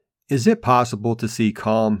Is it possible to see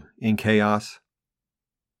calm in chaos?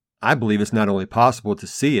 I believe it's not only possible to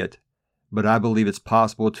see it, but I believe it's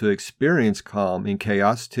possible to experience calm in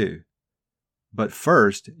chaos too. But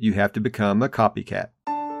first, you have to become a copycat.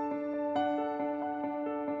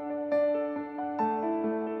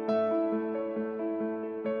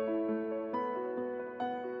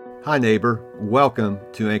 Hi neighbor, welcome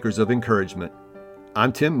to Anchors of Encouragement.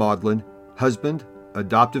 I'm Tim Maudlin, husband,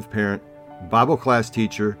 adoptive parent, Bible class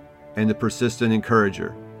teacher, and the persistent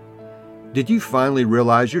encourager. Did you finally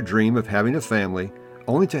realize your dream of having a family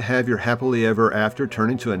only to have your happily ever after turn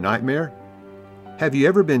into a nightmare? Have you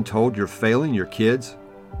ever been told you're failing your kids?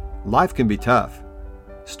 Life can be tough.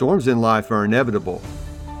 Storms in life are inevitable,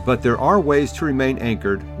 but there are ways to remain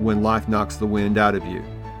anchored when life knocks the wind out of you.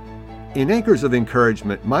 In Anchors of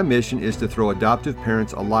Encouragement, my mission is to throw adoptive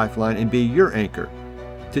parents a lifeline and be your anchor,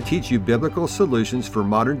 to teach you biblical solutions for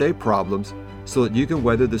modern-day problems so that you can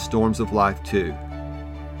weather the storms of life too.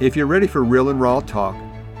 If you're ready for real and raw talk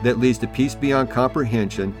that leads to peace beyond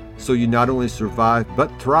comprehension so you not only survive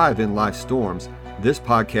but thrive in life's storms, this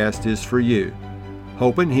podcast is for you.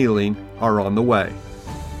 Hope and healing are on the way.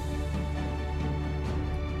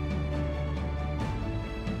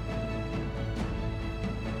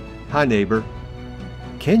 Hi neighbor.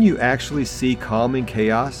 Can you actually see calm in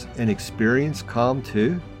chaos and experience calm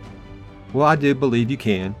too? Well, I do believe you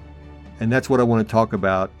can, and that's what I want to talk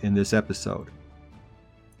about in this episode.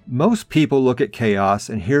 Most people look at chaos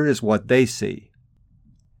and here is what they see.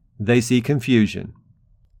 They see confusion.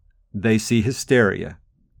 They see hysteria.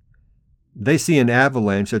 They see an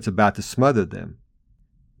avalanche that's about to smother them.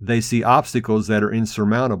 They see obstacles that are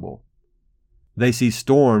insurmountable. They see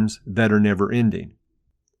storms that are never ending.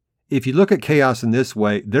 If you look at chaos in this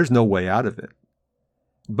way, there's no way out of it.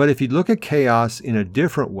 But if you look at chaos in a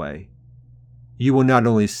different way, you will not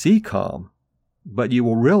only see calm, but you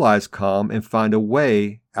will realize calm and find a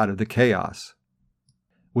way out of the chaos.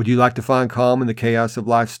 Would you like to find calm in the chaos of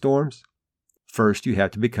life's storms? First, you have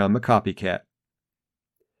to become a copycat.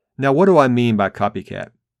 Now, what do I mean by copycat?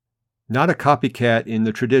 Not a copycat in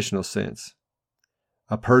the traditional sense.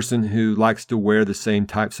 A person who likes to wear the same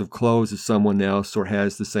types of clothes as someone else or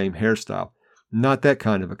has the same hairstyle. Not that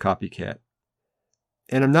kind of a copycat.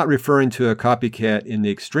 And I'm not referring to a copycat in the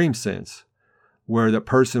extreme sense, where the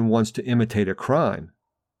person wants to imitate a crime,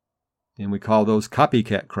 and we call those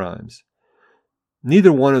copycat crimes.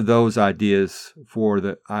 Neither one of those ideas for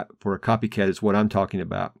a copycat is what I'm talking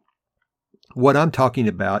about. What I'm talking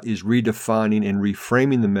about is redefining and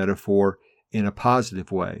reframing the metaphor in a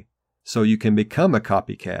positive way, so you can become a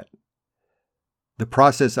copycat. The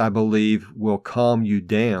process, I believe, will calm you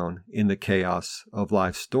down in the chaos of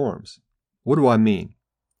life's storms. What do I mean?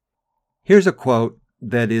 Here's a quote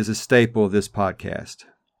that is a staple of this podcast.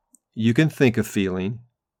 You can think a feeling,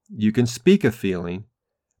 you can speak a feeling,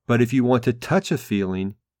 but if you want to touch a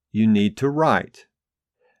feeling, you need to write.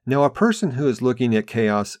 Now, a person who is looking at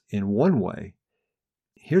chaos in one way,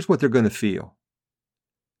 here's what they're going to feel.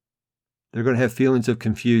 They're going to have feelings of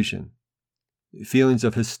confusion, feelings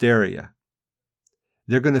of hysteria.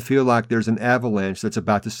 They're going to feel like there's an avalanche that's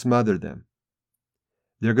about to smother them.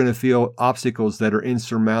 They're going to feel obstacles that are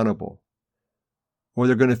insurmountable. Or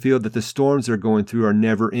they're going to feel that the storms they're going through are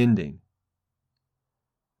never ending.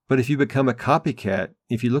 But if you become a copycat,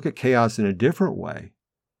 if you look at chaos in a different way,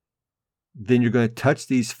 then you're going to touch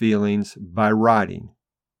these feelings by writing.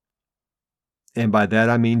 And by that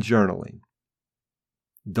I mean journaling.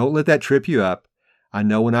 Don't let that trip you up. I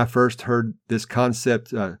know when I first heard this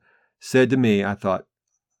concept said to me, I thought,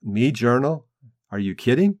 me journal? Are you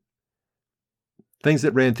kidding? Things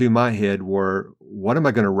that ran through my head were, what am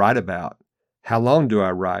I going to write about? How long do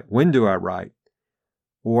I write? When do I write?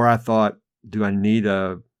 Or I thought, do I need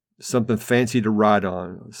something fancy to write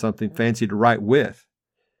on, something fancy to write with?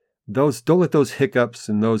 Don't let those hiccups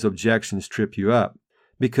and those objections trip you up,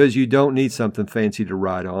 because you don't need something fancy to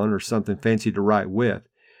write on or something fancy to write with.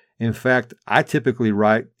 In fact, I typically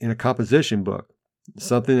write in a composition book,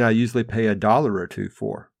 something I usually pay $1 or $2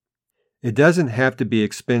 for. It doesn't have to be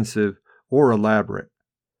expensive or elaborate.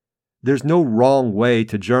 There's no wrong way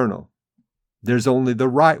to journal. There's only the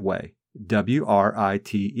right way,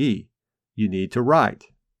 W-R-I-T-E. You need to write.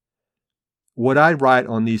 What I write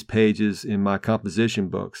on these pages in my composition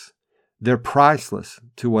books, they're priceless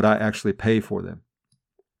to what I actually pay for them.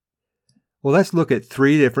 Well, let's look at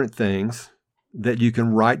 3 different things that you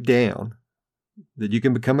can write down, that you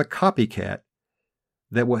can become a copycat,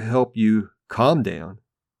 that will help you calm down,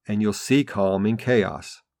 and you'll see calm in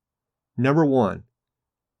chaos. Number 1,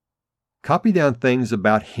 copy down things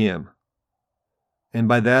about Him. And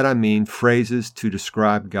by that I mean phrases to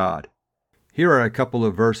describe God. Here are a couple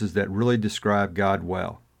of verses that really describe God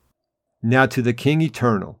well. Now to the King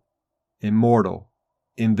eternal, immortal,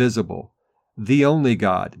 invisible, the only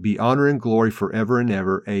God, be honor and glory forever and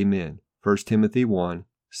ever. Amen. 1 Timothy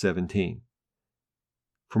 1:17.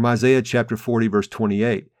 From Isaiah chapter 40, verse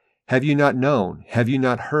 28, have you not known, have you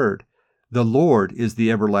not heard? The Lord is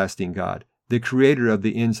the everlasting God, the creator of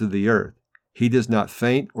the ends of the earth. He does not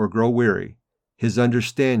faint or grow weary. His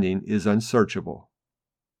understanding is unsearchable.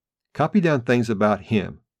 Copy down things about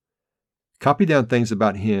Him. Copy down things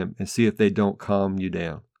about Him and see if they don't calm you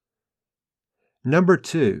down. Number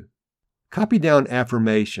 2, copy down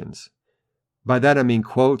affirmations. By that I mean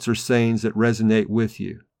quotes or sayings that resonate with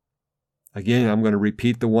you. Again, I'm going to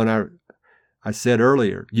repeat the one I said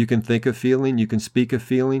earlier. You can think a feeling, you can speak a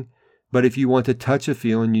feeling, but if you want to touch a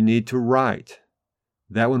feeling, you need to write.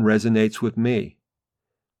 That one resonates with me.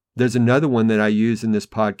 There's another one that I use in this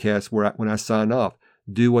podcast when I sign off.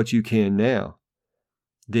 Do what you can now.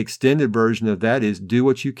 The extended version of that is do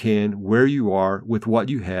what you can where you are with what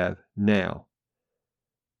you have now.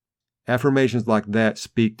 Affirmations like that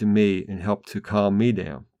speak to me and help to calm me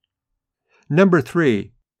down. Number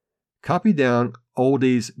 3, copy down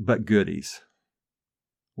oldies but goodies.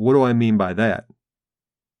 What do I mean by that?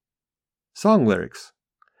 Song lyrics.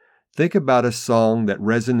 Think about a song that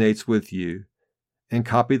resonates with you and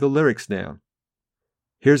copy the lyrics down.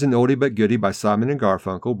 Here's an oldie but goodie by Simon and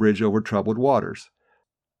Garfunkel, Bridge Over Troubled Waters.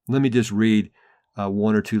 Let me just read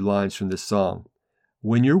 1 or 2 lines from this song.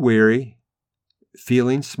 When you're weary,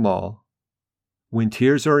 feeling small, when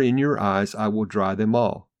tears are in your eyes, I will dry them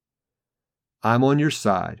all. I'm on your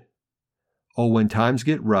side. Oh, when times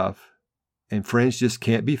get rough and friends just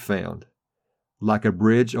can't be found, like a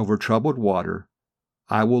bridge over troubled water,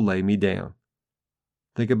 I will lay me down.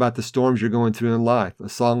 Think about the storms you're going through in life. A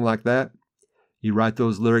song like that, you write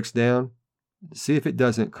those lyrics down, see if it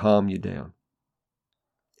doesn't calm you down.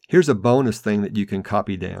 Here's a bonus thing that you can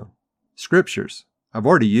copy down. Scriptures. I've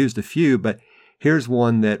already used a few, but here's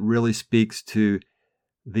one that really speaks to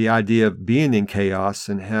the idea of being in chaos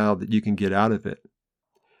and how that you can get out of it.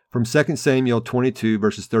 From 2 Samuel 22,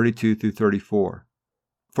 verses 32 through 34.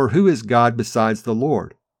 For who is God besides the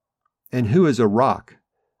Lord? And who is a rock?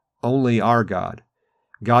 Only our God.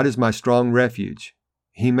 God is my strong refuge.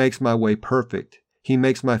 He makes my way perfect. He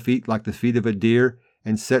makes my feet like the feet of a deer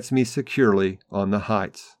and sets me securely on the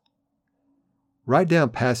heights. Write down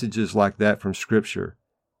passages like that from Scripture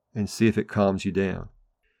and see if it calms you down.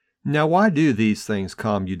 Now, why do these things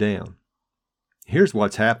calm you down? Here's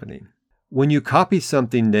what's happening. When you copy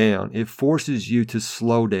something down, it forces you to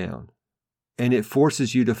slow down and it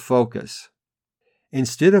forces you to focus.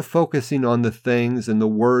 Instead of focusing on the things and the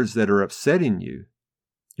words that are upsetting you,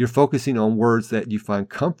 you're focusing on words that you find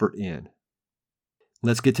comfort in.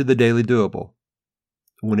 Let's get to the daily doable.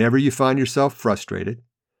 Whenever you find yourself frustrated,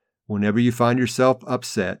 whenever you find yourself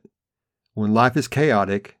upset, when life is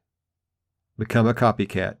chaotic, become a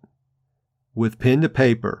copycat. With pen to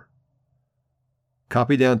paper,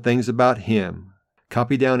 copy down things about Him,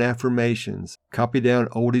 copy down affirmations, copy down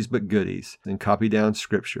oldies but goodies, and copy down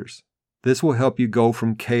scriptures. This will help you go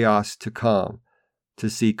from chaos to calm, to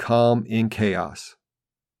see calm in chaos.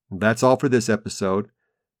 That's all for this episode.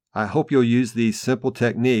 I hope you'll use these simple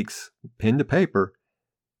techniques, pen to paper,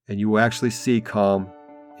 and you will actually see calm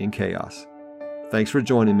in chaos. Thanks for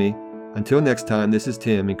joining me. Until next time, this is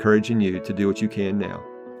Tim encouraging you to do what you can now.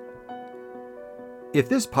 If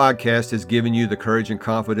this podcast has given you the courage and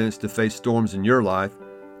confidence to face storms in your life,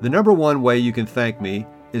 the number one way you can thank me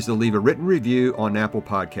is to leave a written review on Apple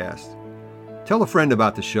Podcasts. Tell a friend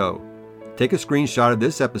about the show. Take a screenshot of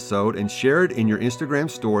this episode and share it in your Instagram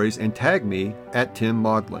stories and tag me at Tim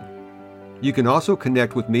Maudlin. You can also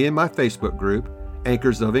connect with me in my Facebook group,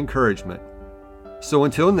 Anchors of Encouragement. So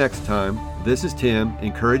until next time, this is Tim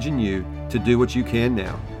encouraging you to do what you can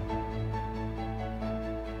now.